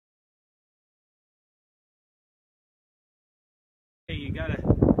You gotta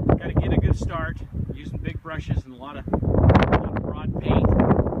get a good start using big brushes and a lot of broad paint.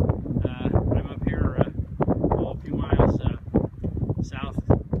 I'm up here a few miles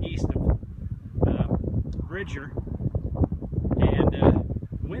southeast of Bridger, and the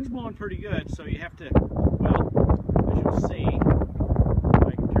wind's blowing pretty good, so you have to, well, as you'll see, if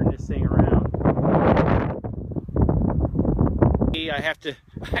I can turn this thing around, I have to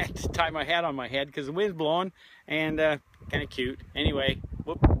tie my hat on my head because the wind's blowing, and kind of cute. Anyway,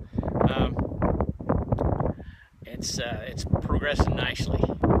 whoop. It's progressing nicely. It's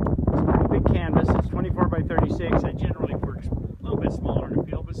a pretty big canvas. It's 24 by 36. I generally work a little bit smaller in the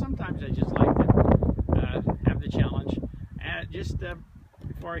field, but sometimes I just like to have the challenge. And just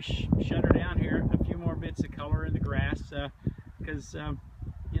before I shut her down here, a few more bits of color in the grass, because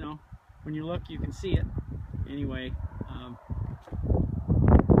you know, when you look, you can see it. Anyway. I'm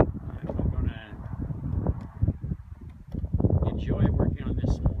going to enjoy working on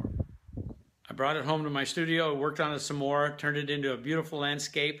this some more. I brought it home to my studio, worked on it some more, turned it into a beautiful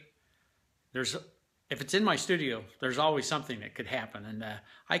landscape. If it's in my studio, there's always something that could happen, and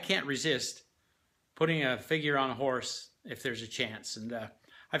I can't resist putting a figure on a horse if there's a chance. And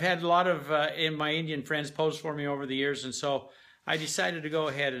I've had a lot of my Indian friends pose for me over the years, and so I decided to go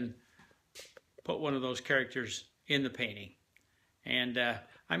ahead and put one of those characters in the painting. And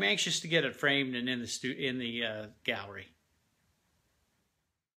I'm anxious to get it framed and in the gallery.